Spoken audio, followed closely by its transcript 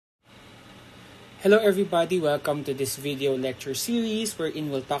Hello everybody, welcome to this video lecture series wherein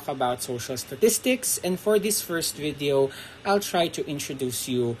we'll talk about social statistics, and for this first video, I'll try to introduce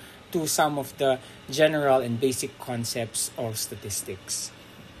you to some of the general and basic concepts of statistics.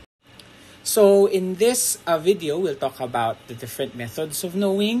 So in this video, we'll talk about the different methods of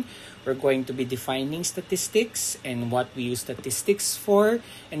knowing. We're going to be defining statistics and what we use statistics for.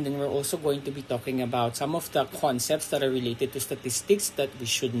 And then we're also going to be talking about some of the concepts that are related to statistics that we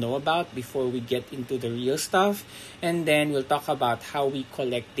should know about before we get into the real stuff. And then we'll talk about how we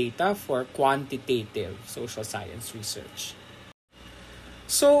collect data for quantitative social science research.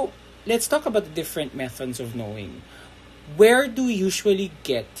 So let's talk about the different methods of knowing. Where do we usually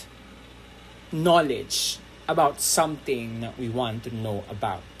get knowledge about something that we want to know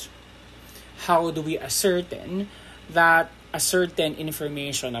about? How do we ascertain that a certain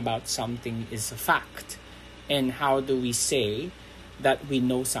information about something is a fact? And how do we say that we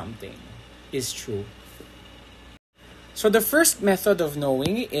know something is true? So the first method of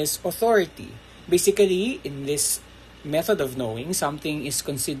knowing is authority. Basically, in this method of knowing, something is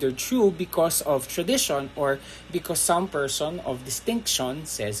considered true because of tradition or because some person of distinction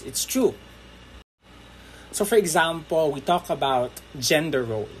says it's true. So for example, we talk about gender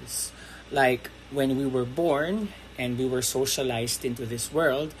roles. Like when we were born and we were socialized into this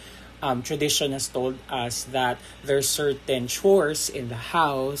world, tradition has told us that there are certain chores in the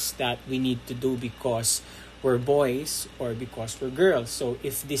house that we need to do because we're boys or because we're girls. So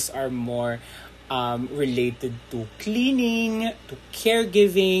if these are more related to cleaning, to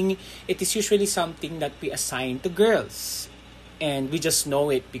caregiving, it is usually something that we assign to girls. And we just know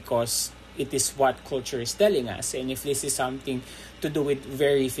it because it is what culture is telling us. And if this is something to do with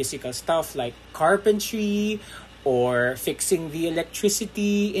very physical stuff like carpentry or fixing the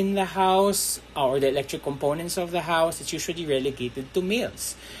electricity in the house or the electric components of the house, it's usually relegated to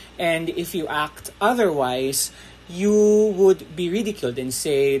males. And if you act otherwise, you would be ridiculed and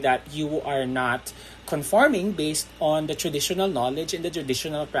say that you are not conforming based on the traditional knowledge and the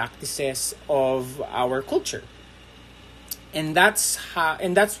traditional practices of our culture. And that's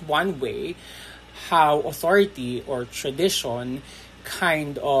one way how authority or tradition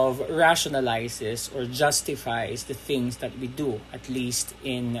kind of rationalizes or justifies the things that we do, at least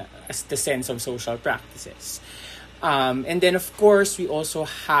in the sense of social practices. And then, of course, we also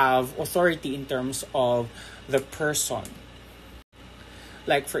have authority in terms of the person.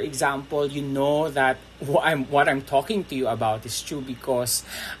 Like, for example, you know that what I'm talking to you about is true because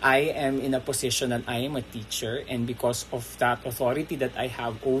I am in a position that I am a teacher, and because of that authority that I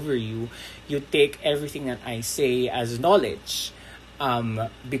have over you, you take everything that I say as knowledge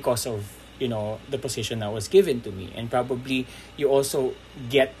because of, the position that was given to me. And probably you also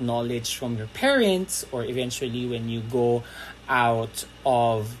get knowledge from your parents, or eventually when you go out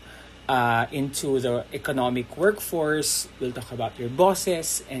of into the economic workforce, we'll talk about your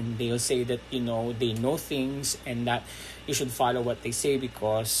bosses, and they'll say that they know things and that you should follow what they say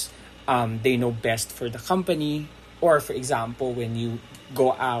because they know best for the company. Or for example, when you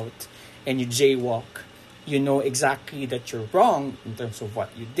go out and you jaywalk, you know exactly that you're wrong in terms of what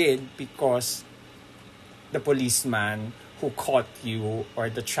you did because the policeman who caught you or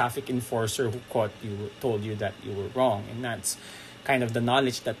the traffic enforcer who caught you told you that you were wrong. And that's kind of the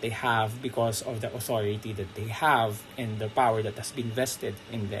knowledge that they have because of the authority that they have and the power that has been vested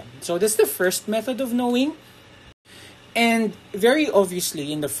in them. So that's the first method of knowing. And very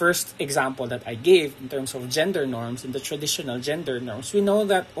obviously, in the first example that I gave in terms of gender norms and the traditional gender norms, we know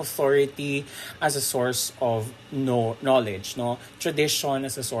that authority as a source of knowledge, tradition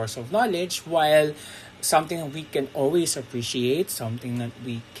as a source of knowledge, while something that we can always appreciate, something that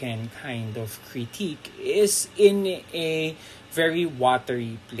we can kind of critique, is in a very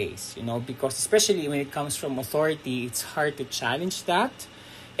watery place, because especially when it comes from authority, it's hard to challenge that,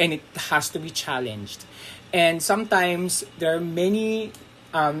 and it has to be challenged. And sometimes there are many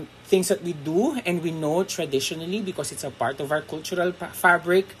things that we do and we know traditionally because it's a part of our cultural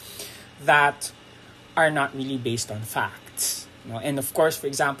fabric that are not really based on facts. And of course, for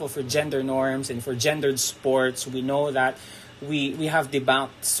example, for gender norms and for gendered sports, we know that we have debunked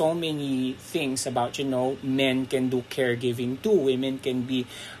so many things about, men can do caregiving too. Women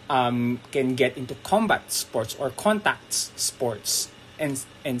can get into combat sports or contact sports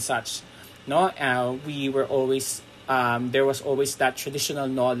and such. We were always there was always that traditional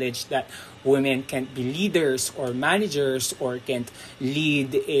knowledge that women can't be leaders or managers or can't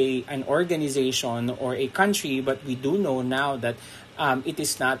lead an organization or a country, but we do know now that it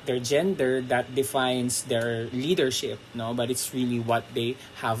is not their gender that defines their leadership, but it's really what they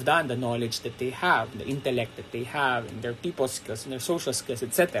have done, the knowledge that they have, the intellect that they have, and their people skills and their social skills,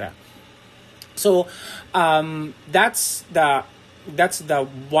 etc. So that's the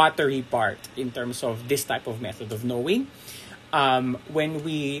watery part in terms of this type of method of knowing. When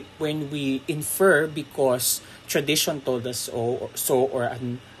we infer because tradition told us so, or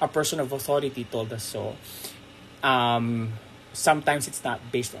a person of authority told us so, sometimes it's not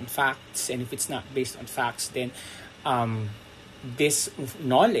based on facts, and if it's not based on facts, then this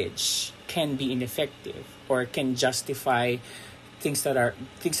knowledge can be ineffective or can justify things that are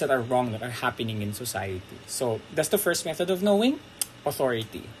wrong that are happening in society. So that's the first method of knowing,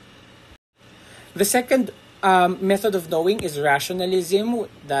 authority. The second method of knowing is rationalism,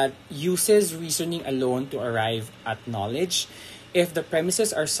 that uses reasoning alone to arrive at knowledge. If the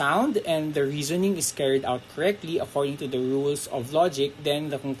premises are sound and the reasoning is carried out correctly according to the rules of logic, then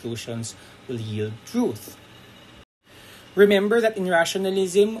the conclusions will yield truth. Remember that in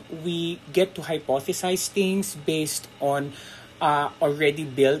rationalism, we get to hypothesize things based on already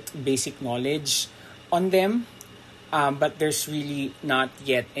built basic knowledge on them, but there's really not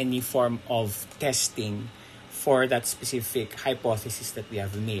yet any form of testing for that specific hypothesis that we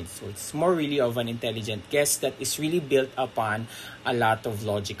have made. So it's more really of an intelligent guess that is really built upon a lot of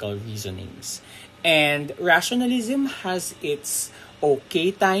logical reasonings. And rationalism has its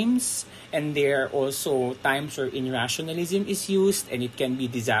okay times, and there are also times where irrationalism is used and it can be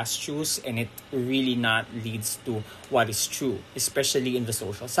disastrous and it really not leads to what is true, especially in the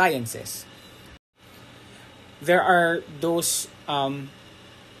social sciences. There are those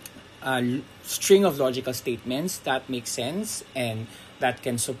string of logical statements that make sense and that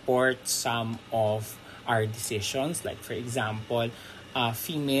can support some of our decisions. Like, for example,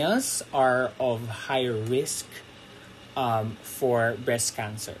 females are of higher risk for breast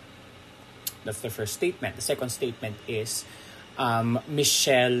cancer. That's the first statement. The second statement is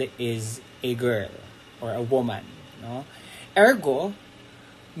Michelle is a girl or a woman. No? Ergo,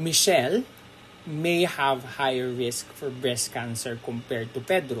 Michelle may have higher risk for breast cancer compared to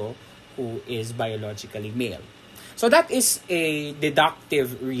Pedro, who is biologically male. So that is a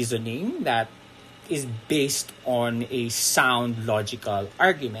deductive reasoning that is based on a sound logical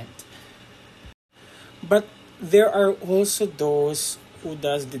argument. But there are also those who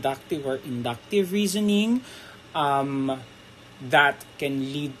does deductive or inductive reasoning that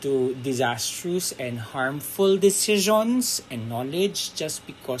can lead to disastrous and harmful decisions and knowledge just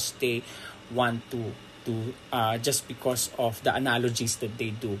because they want to just because of the analogies that they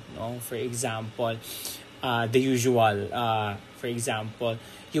do. No? For example, the usual. For example,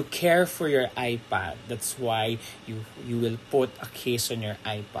 you care for your iPad. That's why you will put a case on your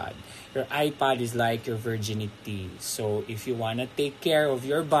iPad. Your iPad is like your virginity. So if you want to take care of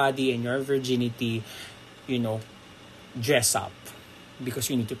your body and your virginity, dress up because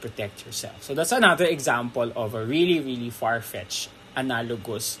you need to protect yourself. So that's another example of a really, really far-fetched,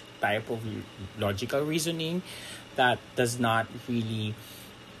 analogous type of logical reasoning that is not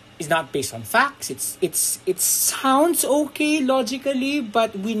based on facts. It sounds okay logically,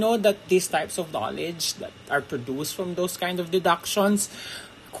 but we know that these types of knowledge that are produced from those kind of deductions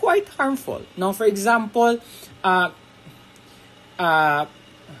quite harmful. Now, for example,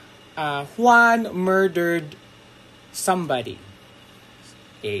 Juan murdered somebody.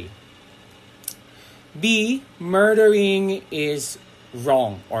 A. B. Murdering is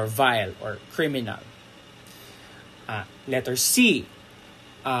wrong or vile or criminal. Letter C.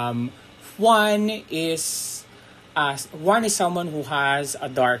 One is someone who has a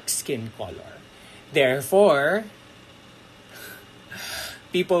dark skin color. Therefore,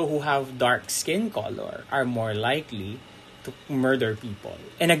 people who have dark skin color are more likely to murder people.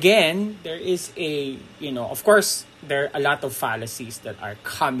 And again, there is of course, there are a lot of fallacies that are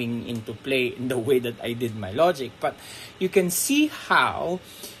coming into play in the way that I did my logic. But you can see how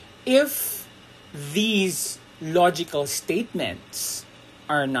if these logical statements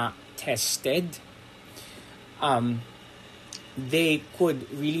are not tested, they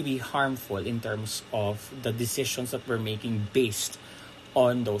could really be harmful in terms of the decisions that we're making based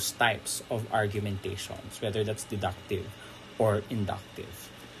on those types of argumentations, whether that's deductive or inductive.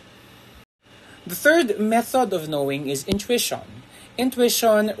 The third method of knowing is intuition.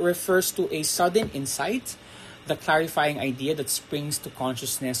 Intuition refers to a sudden insight, the clarifying idea that springs to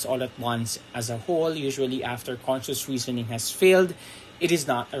consciousness all at once as a whole, usually after conscious reasoning has failed. It is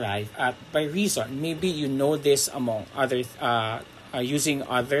not arrived at by reason. Maybe you know this among other using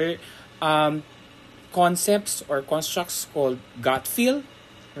other concepts or constructs called gut feel,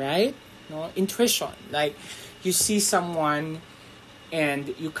 right? No, intuition. Like you see someone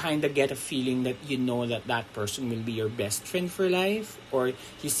and you kind of get a feeling that you know that person will be your best friend for life, or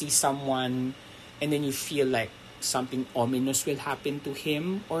you see someone and then you feel like something ominous will happen to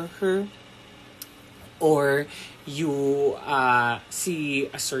him or her. Or you see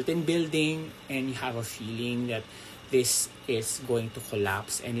a certain building and you have a feeling that this is going to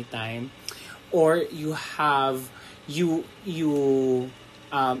collapse anytime. Or you have you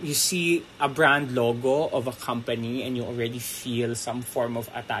see a brand logo of a company and you already feel some form of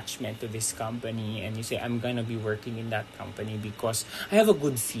attachment to this company, and you say, I'm gonna be working in that company because I have a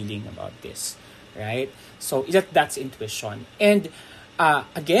good feeling about this, right? So that's intuition. And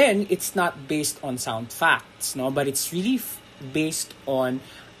again, it's not based on sound facts, no, but it's really based on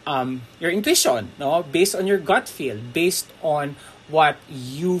your intuition, no, based on your gut feel, based on what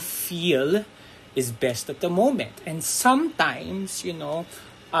you feel is best at the moment. And sometimes, when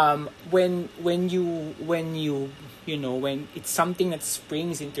it's something that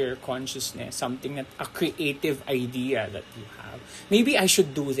springs into your consciousness, something that a creative idea that you have, maybe I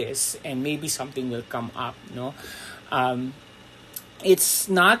should do this, and maybe something will come up, no. It's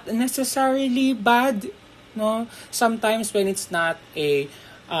not necessarily bad, no. Sometimes when it's not a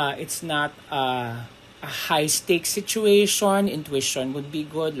high stakes situation, intuition would be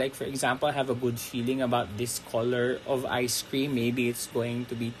good. Like, for example, I have a good feeling about this color of ice cream. Maybe it's going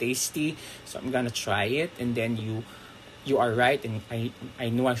to be tasty, so I'm gonna try it. And then you are right, and I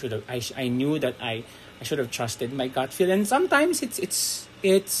knew I knew that I should have trusted my gut feel. And sometimes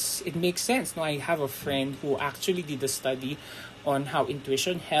it makes sense. No, I have a friend who actually did a study on how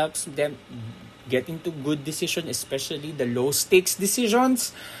intuition helps them get into good decisions, especially the low stakes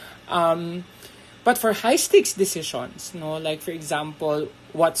decisions. But for high stakes decisions, like, for example,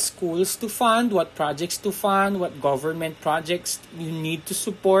 what schools to fund, what projects to fund, what government projects you need to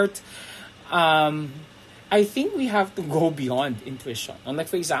support, I think we have to go beyond intuition. Like,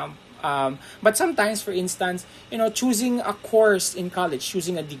 for example, but sometimes, for instance, choosing a course in college,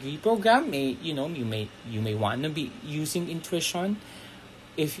 choosing a degree program, you may want to be using intuition.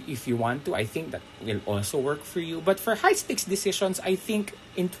 If you want to, I think that will also work for you. But for high stakes decisions, I think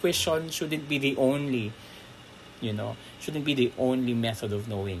intuition shouldn't be the only method of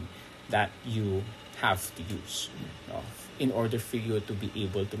knowing that you have to use, in order for you to be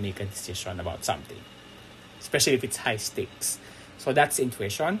able to make a decision about something, especially if it's high stakes. So that's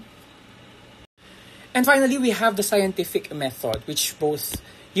intuition. And finally, we have the scientific method, which both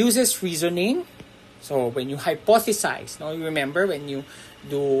uses reasoning. So when you hypothesize, you remember when you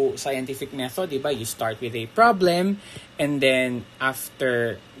do scientific method, diba? You start with a problem, and then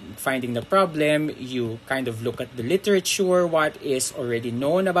after finding the problem, you kind of look at the literature, what is already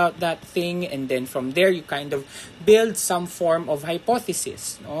known about that thing, and then from there you kind of build some form of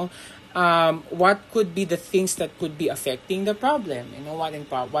hypothesis. What could be the things that could be affecting the problem?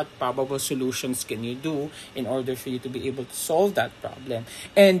 What probable solutions can you do in order for you to be able to solve that problem?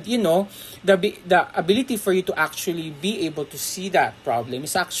 And the ability for you to actually be able to see that problem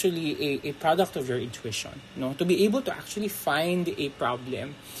is actually a product of your intuition. To be able to actually find a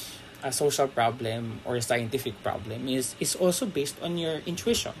problem, a social problem or a scientific problem, is also based on your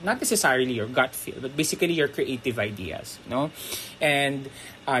intuition, not necessarily your gut feel, but basically your creative ideas. And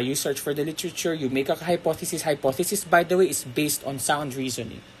you search for the literature, you make a hypothesis. Hypothesis, by the way, is based on sound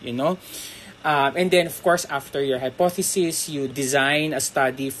reasoning. And then, of course, after your hypothesis, you design a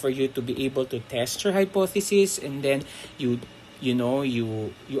study for you to be able to test your hypothesis, and then you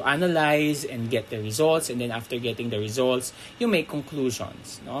analyze and get the results, and then after getting the results, you make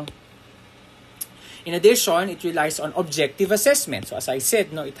conclusions. In addition, it relies on objective assessment. So as I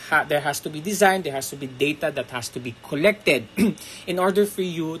said, there has to be design, there has to be data that has to be collected in order for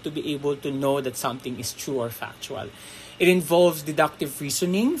you to be able to know that something is true or factual. It involves deductive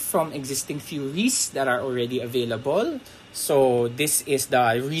reasoning from existing theories that are already available. So this is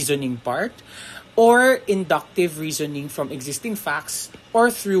the reasoning part. Or inductive reasoning from existing facts, or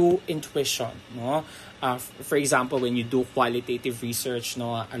through intuition. For example, when you do qualitative research,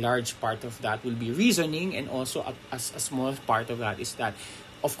 a large part of that will be reasoning, and also a small part of that is that,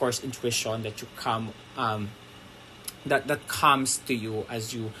 of course, intuition that you that comes to you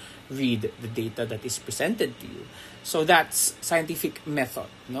as you read the data that is presented to you. So that's scientific method.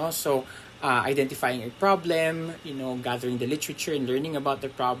 So identifying a problem, gathering the literature and learning about the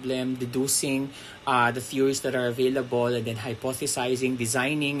problem, deducing the theories that are available, and then hypothesizing,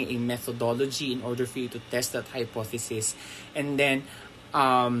 designing a methodology in order for you to test that hypothesis, and then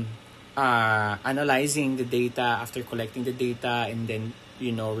analyzing the data after collecting the data, and then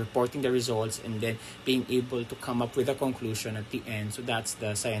reporting the results, and then being able to come up with a conclusion at the end. So that's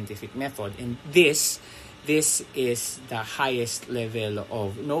the scientific method. And this is the highest level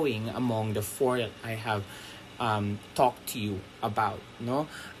of knowing among the four that I have talked to you about.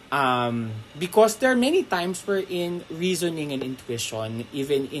 Because there are many times where in reasoning and intuition,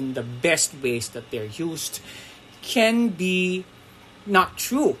 even in the best ways that they're used, can be not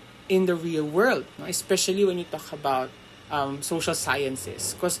true in the real world, no? Especially when you talk about social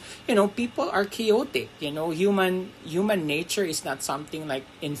sciences, because people are chaotic. Human nature is not something like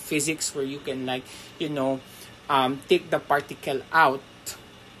in physics where you can take the particle out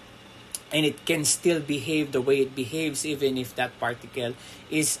and it can still behave the way it behaves even if that particle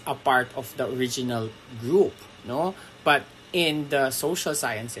is a part of the original group, no? But in the social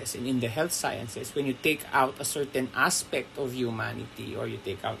sciences and in the health sciences, when you take out a certain aspect of humanity or you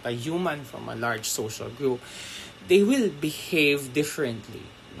take out a human from a large social group, they will behave differently,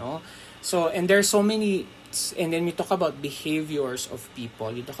 no? So, and there are so many, and then we talk about behaviors of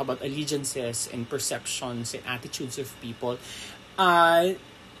people, you talk about allegiances and perceptions and attitudes of people.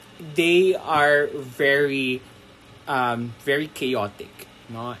 They are very very chaotic,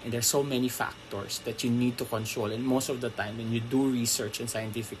 no? And there's so many factors that you need to control, and most of the time when you do research and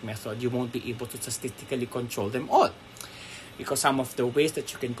scientific method, you won't be able to statistically control them all, because some of the ways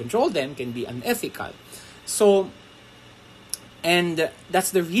that you can control them can be unethical. So, and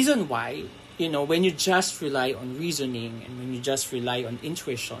that's the reason why, when you just rely on reasoning and when you just rely on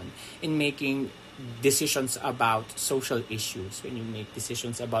intuition in making decisions about social issues, when you make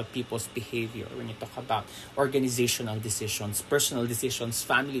decisions about people's behavior, when you talk about organizational decisions, personal decisions,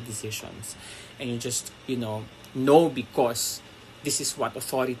 family decisions, and you just, know because this is what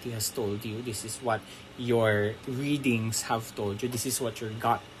authority has told you, this is what your readings have told you, this is what your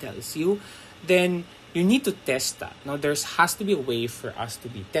gut tells you, then you need to test that. No, has to be a way for us to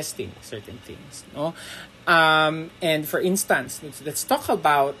be testing certain things. No, and for instance, let's talk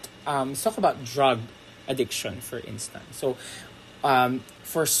about drug addiction. For instance, so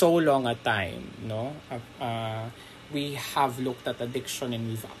for so long a time, we have looked at addiction and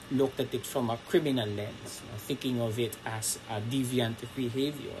we've looked at it from a criminal lens, thinking of it as a deviant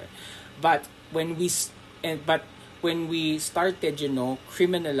behavior. But when we started,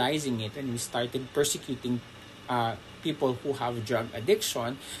 criminalizing it, and we started persecuting people who have drug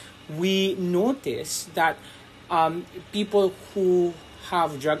addiction, we noticed that people who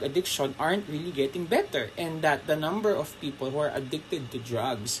have drug addiction aren't really getting better, and that the number of people who are addicted to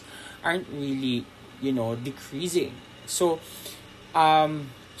drugs aren't really, decreasing. So,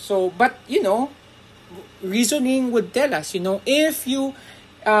 but reasoning would tell us,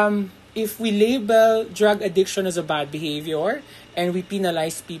 if we label drug addiction as a bad behavior and we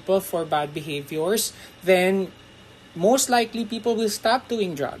penalize people for bad behaviors, then most likely people will stop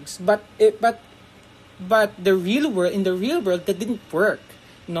doing drugs. But the real world, in the real world, that didn't work,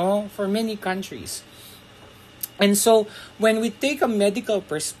 for many countries. And so when we take a medical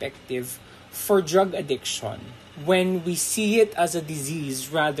perspective for drug addiction, when we see it as a disease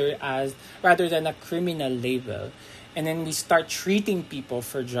rather than a criminal label, and then we start treating people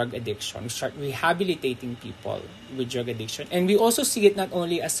for drug addiction, we start rehabilitating people with drug addiction, and we also see it not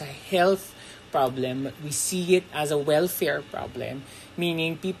only as a health problem, but we see it as a welfare problem,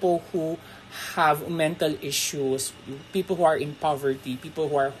 meaning people who have mental issues, people who are in poverty, people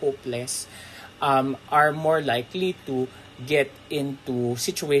who are hopeless, are more likely to get into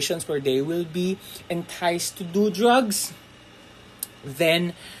situations where they will be enticed to do drugs.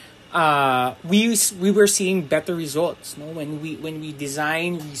 Then we were seeing better results. When we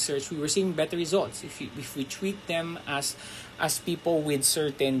design research, we were seeing better results. If we treat them as people with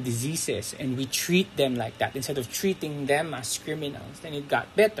certain diseases, and we treat them like that instead of treating them as criminals, then it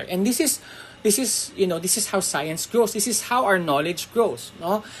got better. And this is how science grows. This is how our knowledge grows.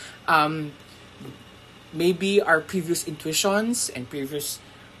 Maybe our previous intuitions and previous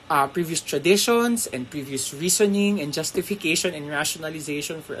traditions and previous reasoning and justification and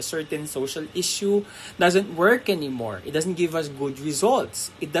rationalization for a certain social issue doesn't work anymore. It doesn't give us good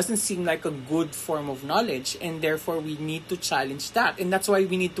results. It doesn't seem like a good form of knowledge, and therefore we need to challenge that. And that's why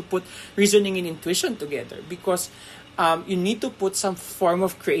we need to put reasoning and intuition together, because you need to put some form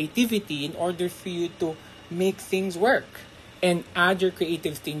of creativity in order for you to make things work, and add your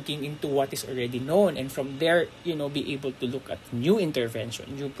creative thinking into what is already known, and from there, be able to look at new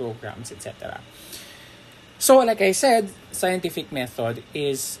intervention, new programs, etc. So, like I said, scientific method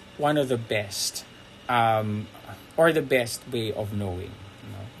is one of the best, or the best way of knowing.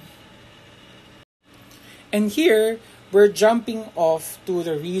 And here, we're jumping off to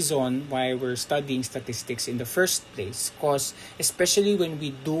the reason why we're studying statistics in the first place, because especially when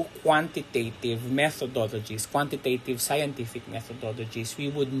we do quantitative methodologies, quantitative scientific methodologies, we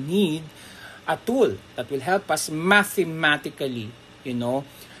would need a tool that will help us mathematically,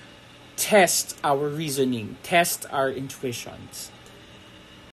 test our reasoning, test our intuitions.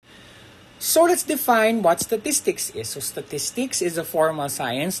 So let's define what statistics is. So statistics is a formal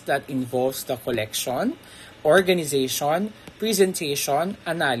science that involves the collection, organization, presentation,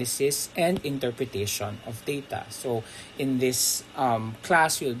 analysis, and interpretation of data. So in this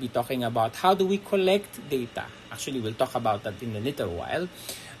class, we'll be talking about how do we collect data. Actually, we'll talk about that in a little while.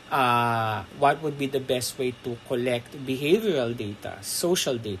 What would be the best way to collect behavioral data,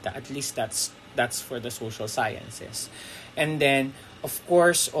 social data? At least that's for the social sciences. And then, of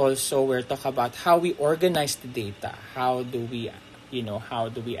course, also we're talking about how we organize the data. How do we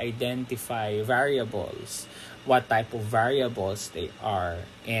identify variables, what type of variables they are,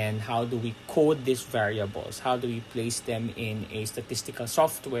 and how do we code these variables? How do we place them in a statistical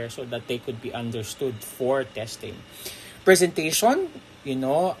software so that they could be understood for testing? Presentation,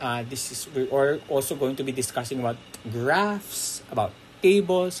 we're also going to be discussing about graphs, about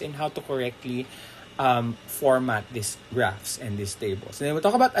tables, and how to correctly format these graphs and these tables. And then we'll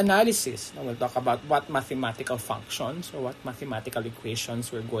talk about analysis. We'll talk about what mathematical functions or what mathematical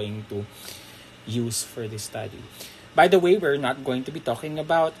equations we're going to use for this study. By the way, we're not going to be talking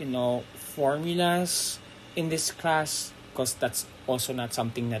about, formulas in this class, because that's also not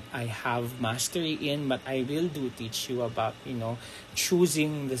something that I have mastery in, but I will teach you about,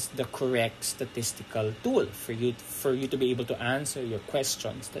 choosing the correct statistical tool for you to be able to answer your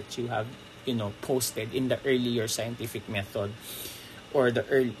questions that you have, posted in the earlier scientific method, or the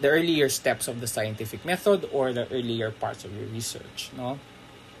earlier steps of the scientific method, or the earlier parts of your research, And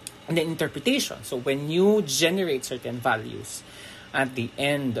then interpretation. So when you generate certain values at the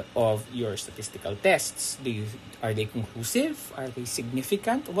end of your statistical tests, are they conclusive? Are they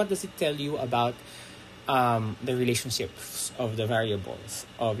significant? What does it tell you about the relationships of the variables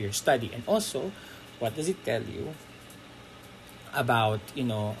of your study? And also, what does it tell you about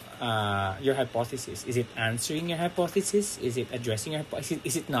your hypothesis? Is it answering your hypothesis? Is it addressing your hypothesis?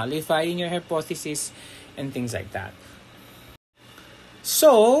 Is it nullifying your hypothesis? And things like that.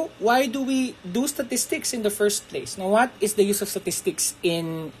 So, why do we do statistics in the first place? Now, what is the use of statistics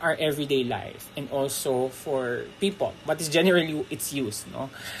in our everyday life and also for people? What is generally its use?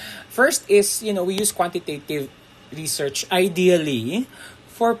 First is, we use quantitative research ideally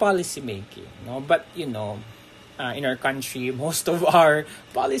for policy making. But, in our country, most of our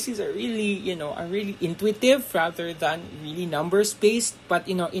policies are really, are really intuitive rather than really numbers based. But,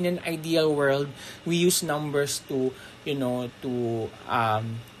 in an ideal world, we use numbers to be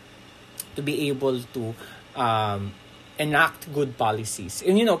able to enact good policies.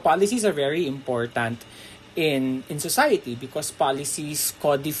 And policies are very important in society because policies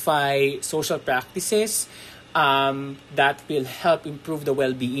codify social practices that will help improve the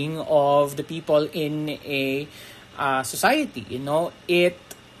well-being of the people in a society. It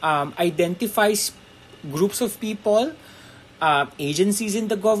identifies groups of people, agencies in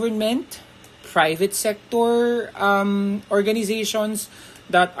the government, private sector organizations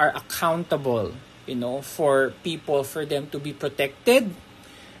that are accountable, for people, for them to be protected,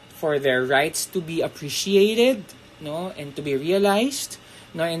 for their rights to be appreciated, and to be realized,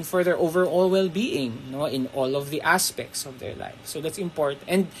 and for their overall well-being, in all of the aspects of their life. So that's important.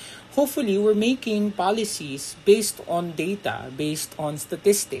 And hopefully, we're making policies based on data, based on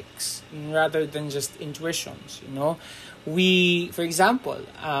statistics, rather than just intuitions, For example,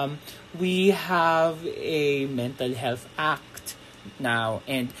 we have a mental health act now,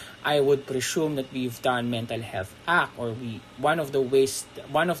 and I would presume that we've done mental health act, or one of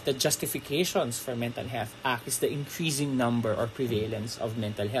the justifications for mental health act is the increasing number or prevalence of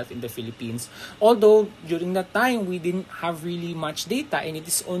mental health in the Philippines. Although during that time we didn't have really much data, and it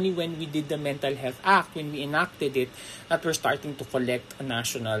is only when we did the mental health act, when we enacted it, that we're starting to collect a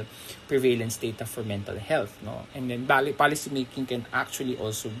national prevalence data for mental health. And then policy making can actually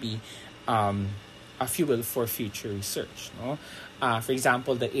also be a fuel for future research. For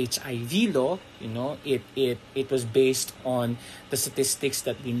example, the HIV law, it was based on the statistics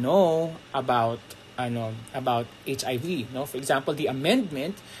that we know about HIV. For example, the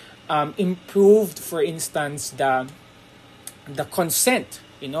amendment improved, for instance, the consent.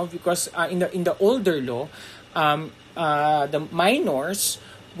 Because in the older law, the minors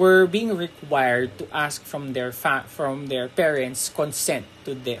were being required to ask from their parents consent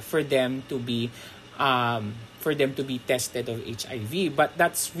for them to be tested of HIV. But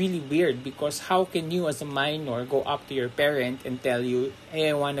that's really weird, because how can you as a minor go up to your parent and tell you, hey,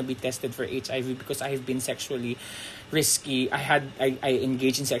 I want to be tested for HIV because I have been sexually risky. I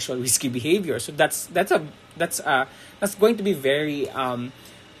engaged in sexual risky behavior. So that's going to be very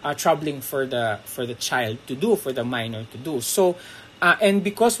troubling for the child to do, for the minor to do. So and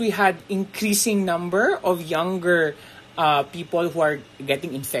because we had increasing number of younger people who are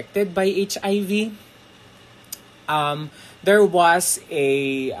getting infected by HIV, there was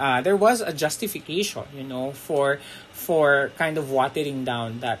a justification, for kind of watering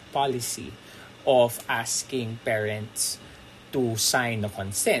down that policy of asking parents to sign the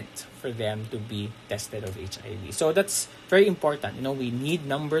consent for them to be tested of HIV. So that's very important. We need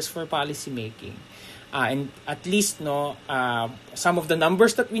numbers for policy making. And at least, some of the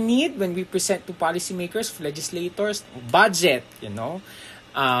numbers that we need when we present to policymakers, legislators, budget,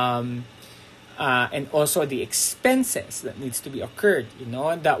 and also the expenses that needs to be occurred, and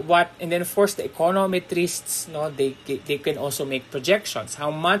then of course the econometrists, they can also make projections.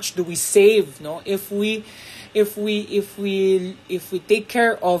 How much do we save, if we take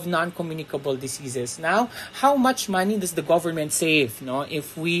care of non-communicable diseases? Now, how much money does the government save,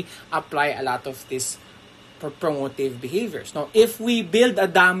 if we apply a lot of this promotive behaviors? Now, if we build a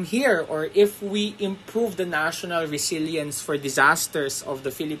dam here, or if we improve the national resilience for disasters of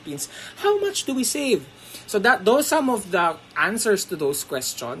the Philippines, how much do we save? So those some of the answers to those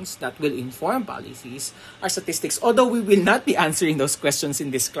questions that will inform policies are statistics. Although we will not be answering those questions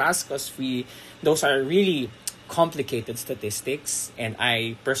in this class, because those are really complicated statistics, and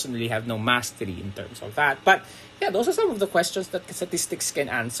I personally have no mastery in terms of that. But yeah, those are some of the questions that statistics can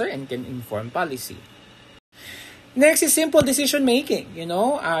answer and can inform policy. Next is simple decision making.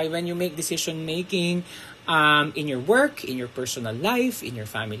 When you make decision making in your work, in your personal life, in your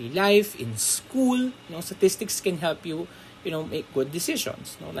family life, in school, statistics can help you, make good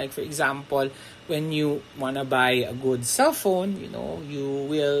decisions. Like, for example, when you want to buy a good cell phone, you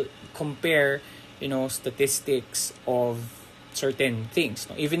will compare, statistics of certain things.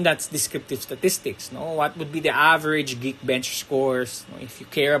 Even that's descriptive statistics. What would be the average Geekbench scores, if you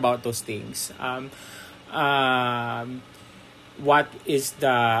care about those things? What is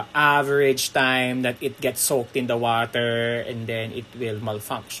the average time that it gets soaked in the water and then it will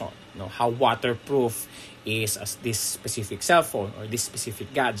malfunction? How waterproof is this specific cell phone or this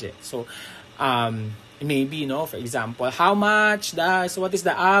specific gadget? So maybe, for example, what is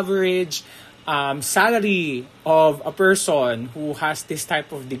the average salary of a person who has this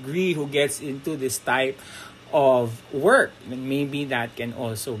type of degree, who gets into this type of work? And maybe that can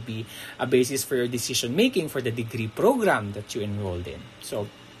also be a basis for your decision making for the degree program that you enrolled in. So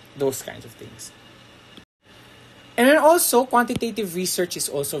those kinds of things. And then also, quantitative research is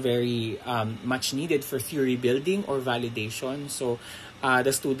also very much needed for theory building or validation. So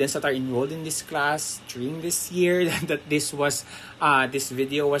the students that are enrolled in this class during this year that this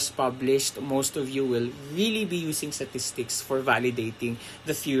video was published, most of you will really be using statistics for validating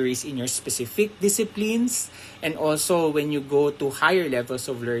the theories in your specific disciplines. And also, when you go to higher levels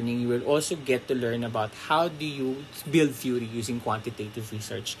of learning, you will also get to learn about how do you build theory using quantitative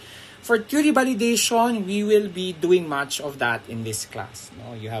research. For theory validation, we will be doing much of that in this class.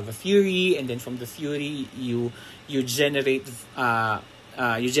 You have a theory, and then from the theory, you generate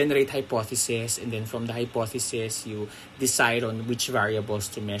hypotheses, and then from the hypothesis, you decide on which variables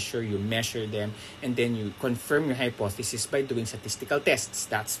to measure. You measure them, and then you confirm your hypothesis by doing statistical tests.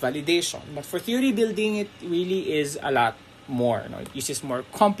 That's validation. But for theory building, it really is a lot more. It uses more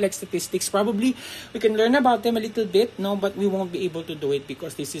complex statistics. Probably we can learn about them a little bit, but we won't be able to do it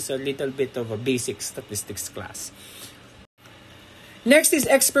because this is a little bit of a basic statistics class. Next is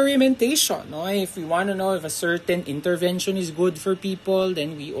experimentation. If we want to know if a certain intervention is good for people,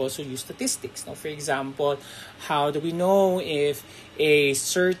 then we also use statistics. For example, how do we know if a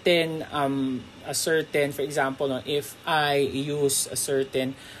certain, for example, if I use a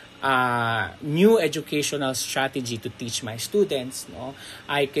certain new educational strategy to teach my students,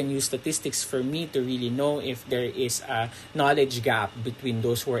 I can use statistics for me to really know if there is a knowledge gap between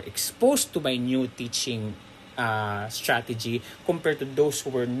those who are exposed to my new teaching strategy compared to those who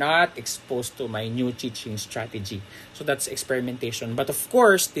were not exposed to my new teaching strategy. So that's experimentation. But of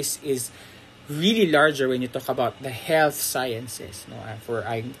course, this is really larger when you talk about the health sciences,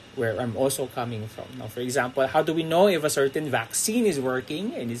 where I'm also coming from. For example, how do we know if a certain vaccine is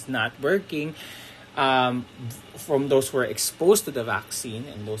working and is not working from those who are exposed to the vaccine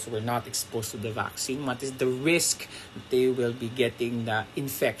and those who are not exposed to the vaccine? What is the risk that they will be getting the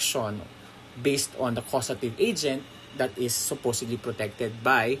infection based on the causative agent that is supposedly protected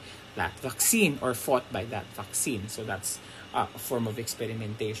by that vaccine or fought by that vaccine? So that's a form of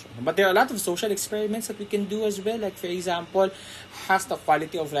experimentation. But there are a lot of social experiments that we can do as well. Like, for example, has the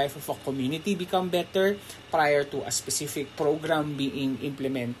quality of life of a community become better prior to a specific program being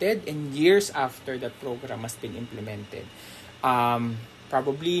implemented and years after that program has been implemented?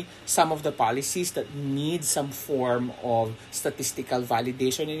 probably some of the policies that need some form of statistical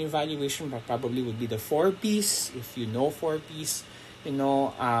validation and evaluation, but probably would be the 4Ps, if you know 4Ps, you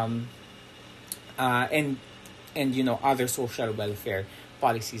know, and you know, other social welfare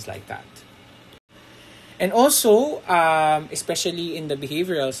policies like that. And also, especially in the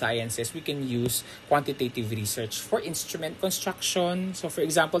behavioral sciences, we can use quantitative research for instrument construction. So, for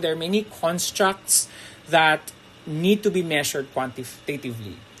example, there are many constructs that need to be measured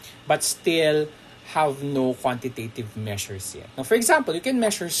quantitatively, but still have no quantitative measures yet. Now, for example, you can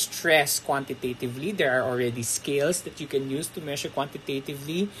measure stress quantitatively. There are already scales that you can use to measure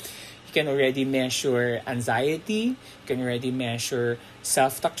quantitatively. You can already measure anxiety. You can already measure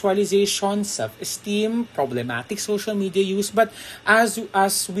self-actualization, self-esteem, problematic social media use. But as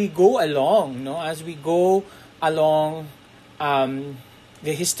we go along, as we go along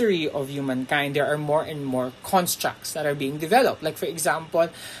the history of humankind, there are more and more constructs that are being developed. Like, for example,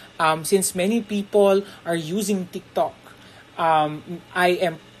 since many people are using TikTok, I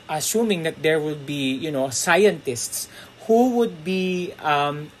am assuming that there will be, scientists who would be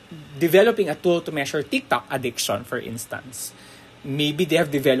developing a tool to measure TikTok addiction, for instance. Maybe they have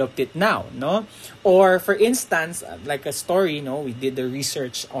developed it now, no? Or, for instance, like a story, we did the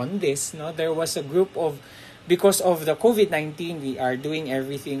research on this, there was a group of, because of the COVID-19, we are doing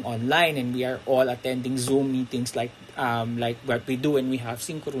everything online and we are all attending Zoom meetings like what we do when we have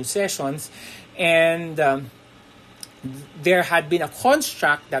synchronous sessions. And there had been a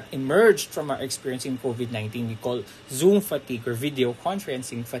construct that emerged from our experience in COVID-19 we call Zoom fatigue or video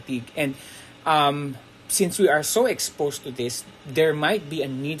conferencing fatigue. And since we are so exposed to this, there might be a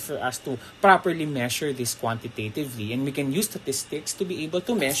need for us to properly measure this quantitatively. And we can use statistics to be able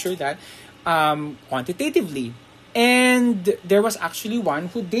to measure that quantitatively. And there was actually one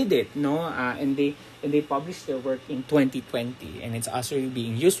who did it, and they published their work in 2020, and it's also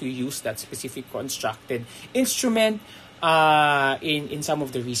being used. We use that specific constructed instrument in some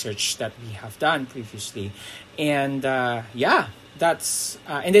of the research that we have done previously. And that's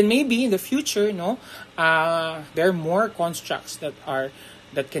and then maybe in the future, there are more constructs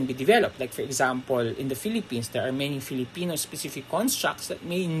that can be developed. Like, for example, in the Philippines, there are many Filipino-specific constructs that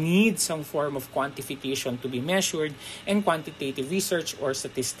may need some form of quantification to be measured, and quantitative research or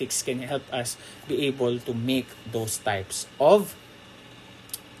statistics can help us be able to make those types of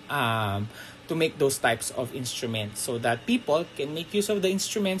instruments, so that people can make use of the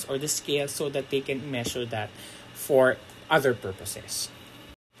instruments or the scale so that they can measure that for other purposes.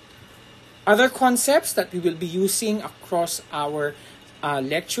 Other concepts that we will be using across our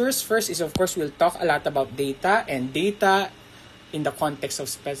lectures. First is, of course, we'll talk a lot about data, and data in the context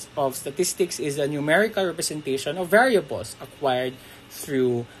of statistics is a numerical representation of variables acquired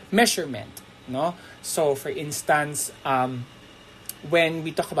through measurement. So, for instance, when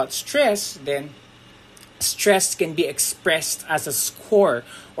we talk about stress, then stress can be expressed as a score,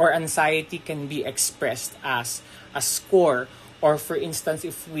 or anxiety can be expressed as a score. Or, for instance,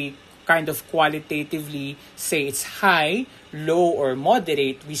 if we kind of qualitatively say it's high, low, or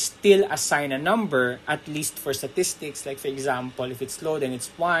moderate, we still assign a number, at least for statistics. Like, for example, if it's low, then it's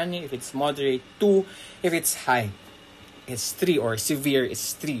 1. If it's moderate, 2. If it's high, it's 3. Or severe,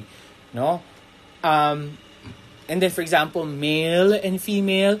 it's 3. And then, for example, male and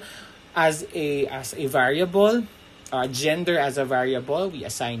female as a variable, gender as a variable, we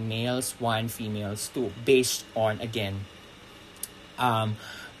assign males 1, females 2, based on, again,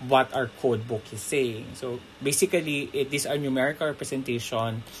 what our code book is saying. So basically, these are numerical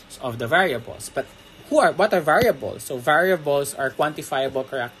representations of the variables. But what are variables? So variables are quantifiable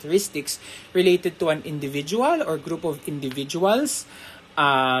characteristics related to an individual or group of individuals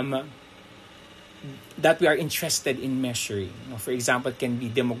that we are interested in measuring. For example, it can be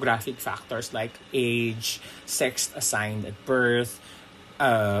demographic factors like age, sex assigned at birth,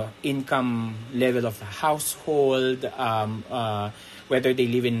 income level of the household, whether they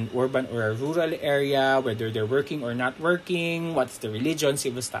live in urban or a rural area, whether they're working or not working, what's the religion,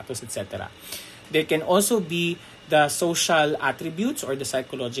 civil status, etc. There can also be the social attributes or the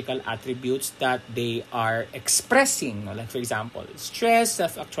psychological attributes that they are expressing. Like, for example, stress,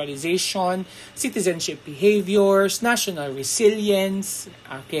 self-actualization, citizenship behaviors, national resilience,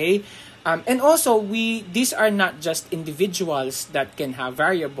 okay? And also, these are not just individuals that can have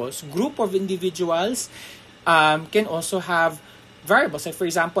variables. Group of individuals can also have variables. Like, for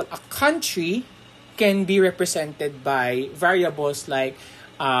example, a country can be represented by variables like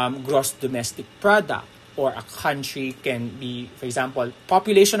gross domestic product, or a country can be, for example,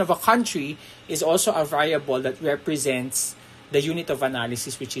 population of a country is also a variable that represents the unit of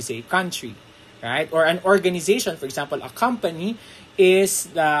analysis, which is a country. right? Or an organization, for example, a company, is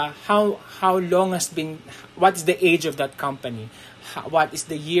the how long has been, what is the age of that company, what is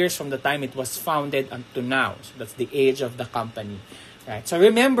the years from the time it was founded until now. So that's the age of the company, right? So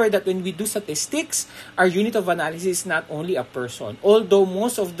remember that when we do statistics, our unit of analysis is not only a person. Although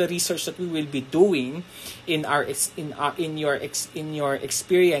most of the research that we will be doing in your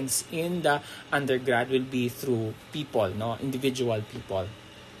experience in the undergrad will be through people, no, individual people.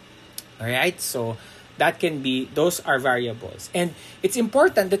 All right, so that can be, those are variables, and it's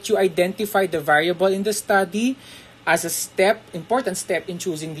important that you identify the variable in the study as a important step in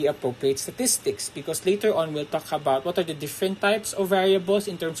choosing the appropriate statistics, because later on we'll talk about what are the different types of variables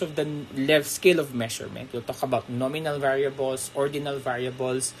in terms of the scale of measurement. We'll talk about nominal variables, ordinal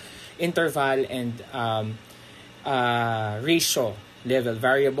variables, interval, and ratio level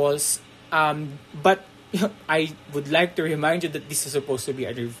variables. But I would like to remind you that this is supposed to be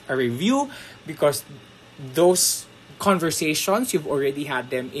a review, because those conversations, you've already had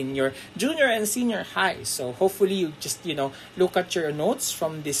them in your junior and senior high. So hopefully you just, look at your notes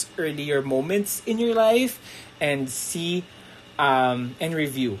from these earlier moments in your life and see and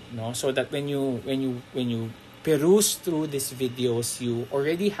review, so that when you peruse through these videos, you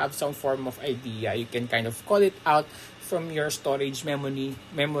already have some form of idea. You can kind of call it out from your storage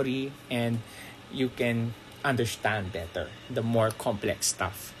memory, and you can understand better the more complex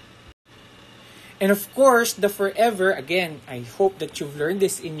stuff. And of course, the forever, again, I hope that you've learned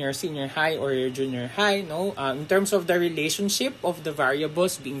this in your senior high or your junior high, in terms of the relationship of the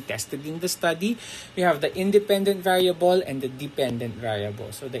variables being tested in the study, we have the independent variable and the dependent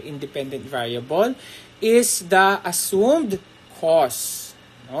variable. So the independent variable is the assumed cause,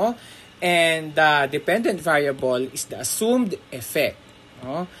 and the dependent variable is the assumed effect,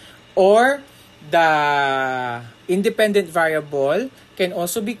 or the independent variable can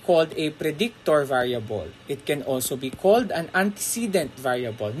also be called a predictor variable. It can also be called an antecedent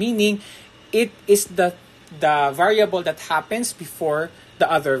variable, meaning it is the variable that happens before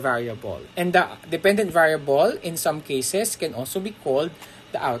the other variable. And the dependent variable, in some cases, can also be called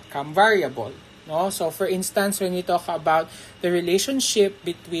the outcome variable. So for instance, when we talk about the relationship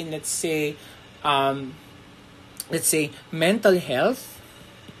between, let's say mental health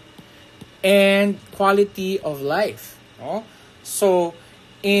and quality of life, so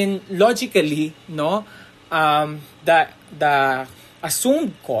logically, the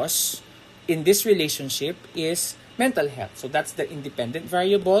assumed cause in this relationship is mental health. So that's the independent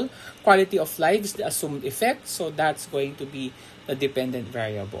variable. Quality of life is the assumed effect. So that's going to be the dependent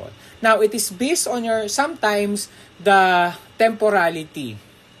variable. Now, it is based on sometimes the temporality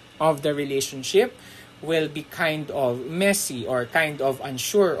of the relationship will be kind of messy or kind of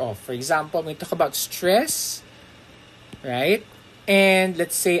unsure of. For example, when we talk about stress, right? And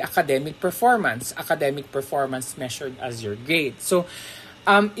let's say academic performance measured as your grade. So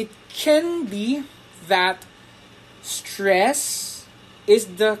it can be that stress is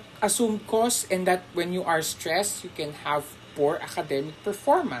the assumed cause, and that when you are stressed, you can have poor academic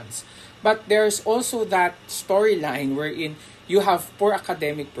performance. But there's also that storyline wherein you have poor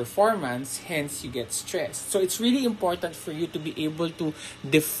academic performance, hence you get stressed. So it's really important for you to be able to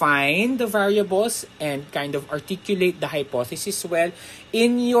define the variables and kind of articulate the hypothesis well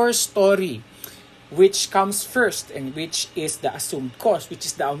in your story. Which comes first, and which is the assumed cause, which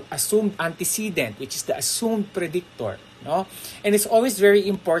is the assumed antecedent, which is the assumed predictor. And it's always very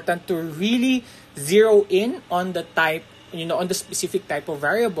important to really zero in on the type, on the specific type of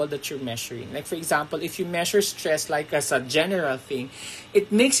variable that you're measuring. Like, for example, if you measure stress like as a general thing,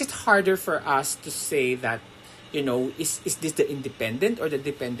 it makes it harder for us to say that, is this the independent or the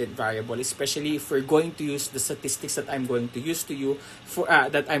dependent variable, especially if we're going to use the statistics that I'm going to use to you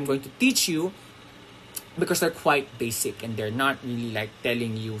that I'm going to teach you, because they're quite basic and they're not really like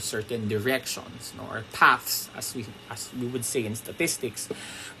telling you certain directions, or paths, as we would say in statistics.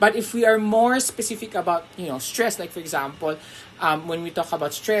 But if we are more specific about stress, like for example, when we talk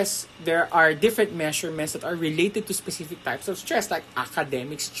about stress, there are different measurements that are related to specific types of stress, like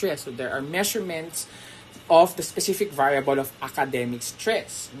academic stress. So there are measurements of the specific variable of academic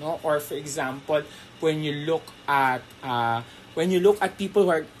stress, or for example, when you look at people who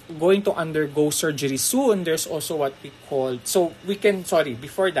are going to undergo surgery soon, there's also what we call,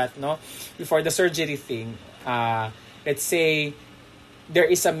 before the surgery thing, let's say there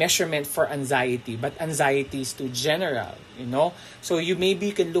is a measurement for anxiety, but anxiety is too general, So you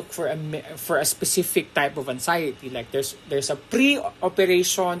can look for a specific type of anxiety. Like there's a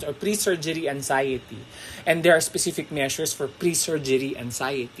pre-operation or pre-surgery anxiety, and there are specific measures for pre-surgery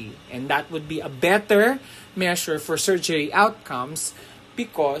anxiety, and that would be a better measure for surgery outcomes,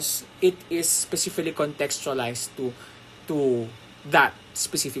 because it is specifically contextualized to that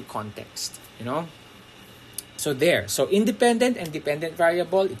specific context, you know. So there. So independent and dependent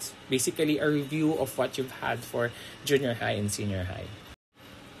variable, it's basically a review of what you've had for junior high and senior high.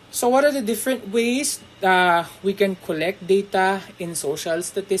 So what are the different ways we can collect data in social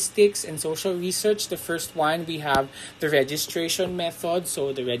statistics and social research? The first one, we have the registration method.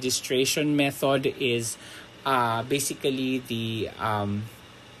 So the registration method is basically the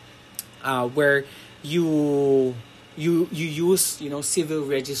where you use, you know, civil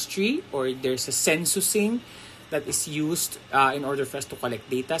registry, or there's a censusing that is used in order for us to collect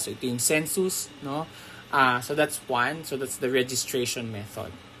data. So ito yung census, no? So that's one. So that's the registration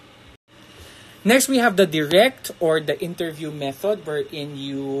method. Next, we have the direct or the interview method, wherein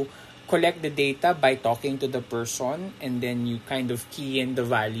you collect the data by talking to the person, and then you kind of key in the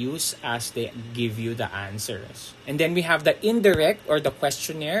values as they give you the answers. And then we have the indirect or the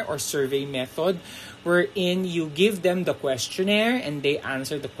questionnaire or survey method, wherein you give them the questionnaire and they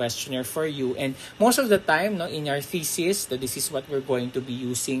answer the questionnaire for you. And most of the time, no, in our thesis, this is what we're going to be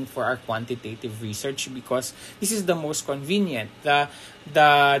using for our quantitative research, because this is the most convenient. The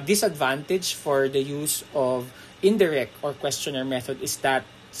disadvantage for the use of indirect or questionnaire method is that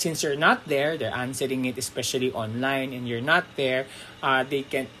since you're not there, they're answering it, especially online, and you're not there, they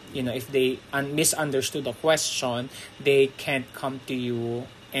can, you know, if they misunderstood the question, they can't come to you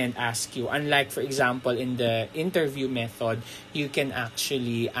and ask you. Unlike, for example, in the interview method, you can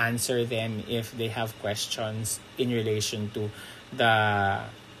actually answer them if they have questions in relation to the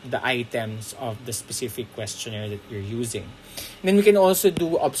items of the specific questionnaire that you're using. And then we can also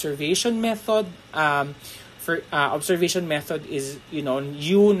do observation method. For observation method is, you know,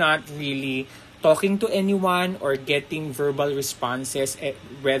 you not really talking to anyone or getting verbal responses,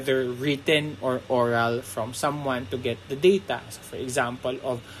 whether written or oral, from someone to get the data. So for example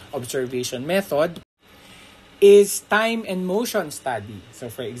of observation method is time and motion study. So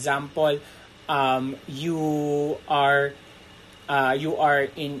for example, you are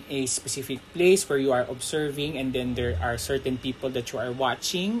in a specific place where you are observing, and then there are certain people that you are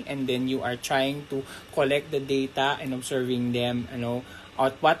watching, and then you are trying to collect the data and observing them, you know,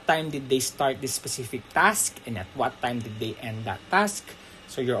 at what time did they start this specific task and at what time did they end that task.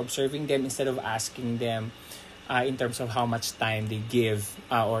 So you're observing them instead of asking them in terms of how much time they give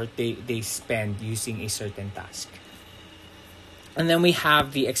or they spend using a certain task. And then we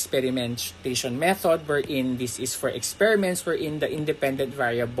have the experimentation method, wherein this is for experiments wherein the independent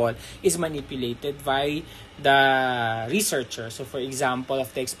variable is manipulated by the researcher. So for example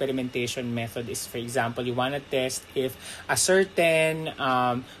of the experimentation method is, for example, you want to test if a certain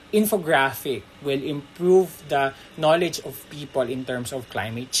infographic will improve the knowledge of people in terms of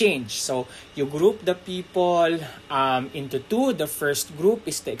climate change. So you group the people into two. The first group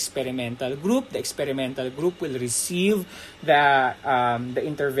is the experimental group. The experimental group will receive the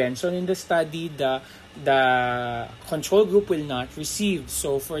intervention in the study. The control group will not receive.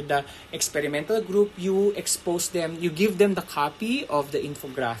 So for the experimental group, you expose them, you give them the copy of the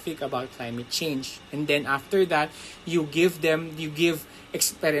infographic about climate change. And then after that, you give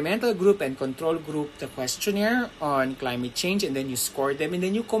experimental group and control group the questionnaire on climate change, and then you score them, and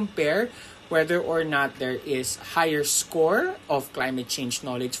then you compare whether or not there is higher score of climate change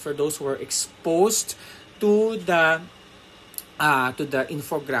knowledge for those who are exposed to the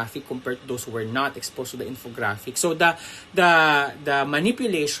infographic compared to those who were not exposed to the infographic. So the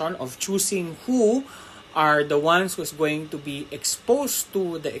manipulation of choosing who are the ones who's going to be exposed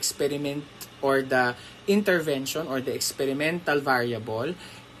to the experiment or the intervention or the experimental variable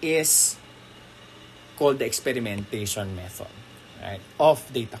is called the experimentation method, right, of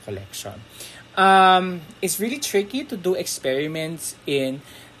data collection. It's really tricky to do experiments in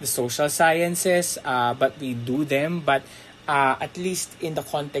the social sciences, but we do them. But at least in the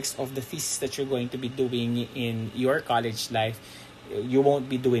context of the thesis that you're going to be doing in your college life, you won't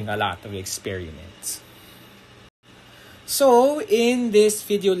be doing a lot of experiments. So in this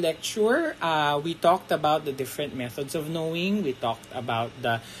video lecture, we talked about the different methods of knowing. We talked about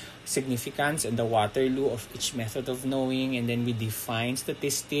the significance and the Waterloo of each method of knowing, and then we defined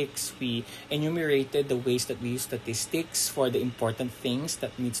statistics. We enumerated the ways that we use statistics for the important things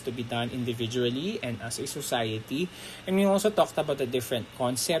that needs to be done individually and as a society. And we also talked about the different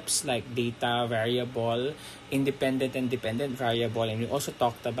concepts like data, variable, independent and dependent variable, and we also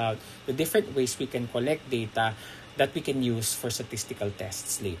talked about the different ways we can collect data that we can use for statistical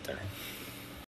tests later.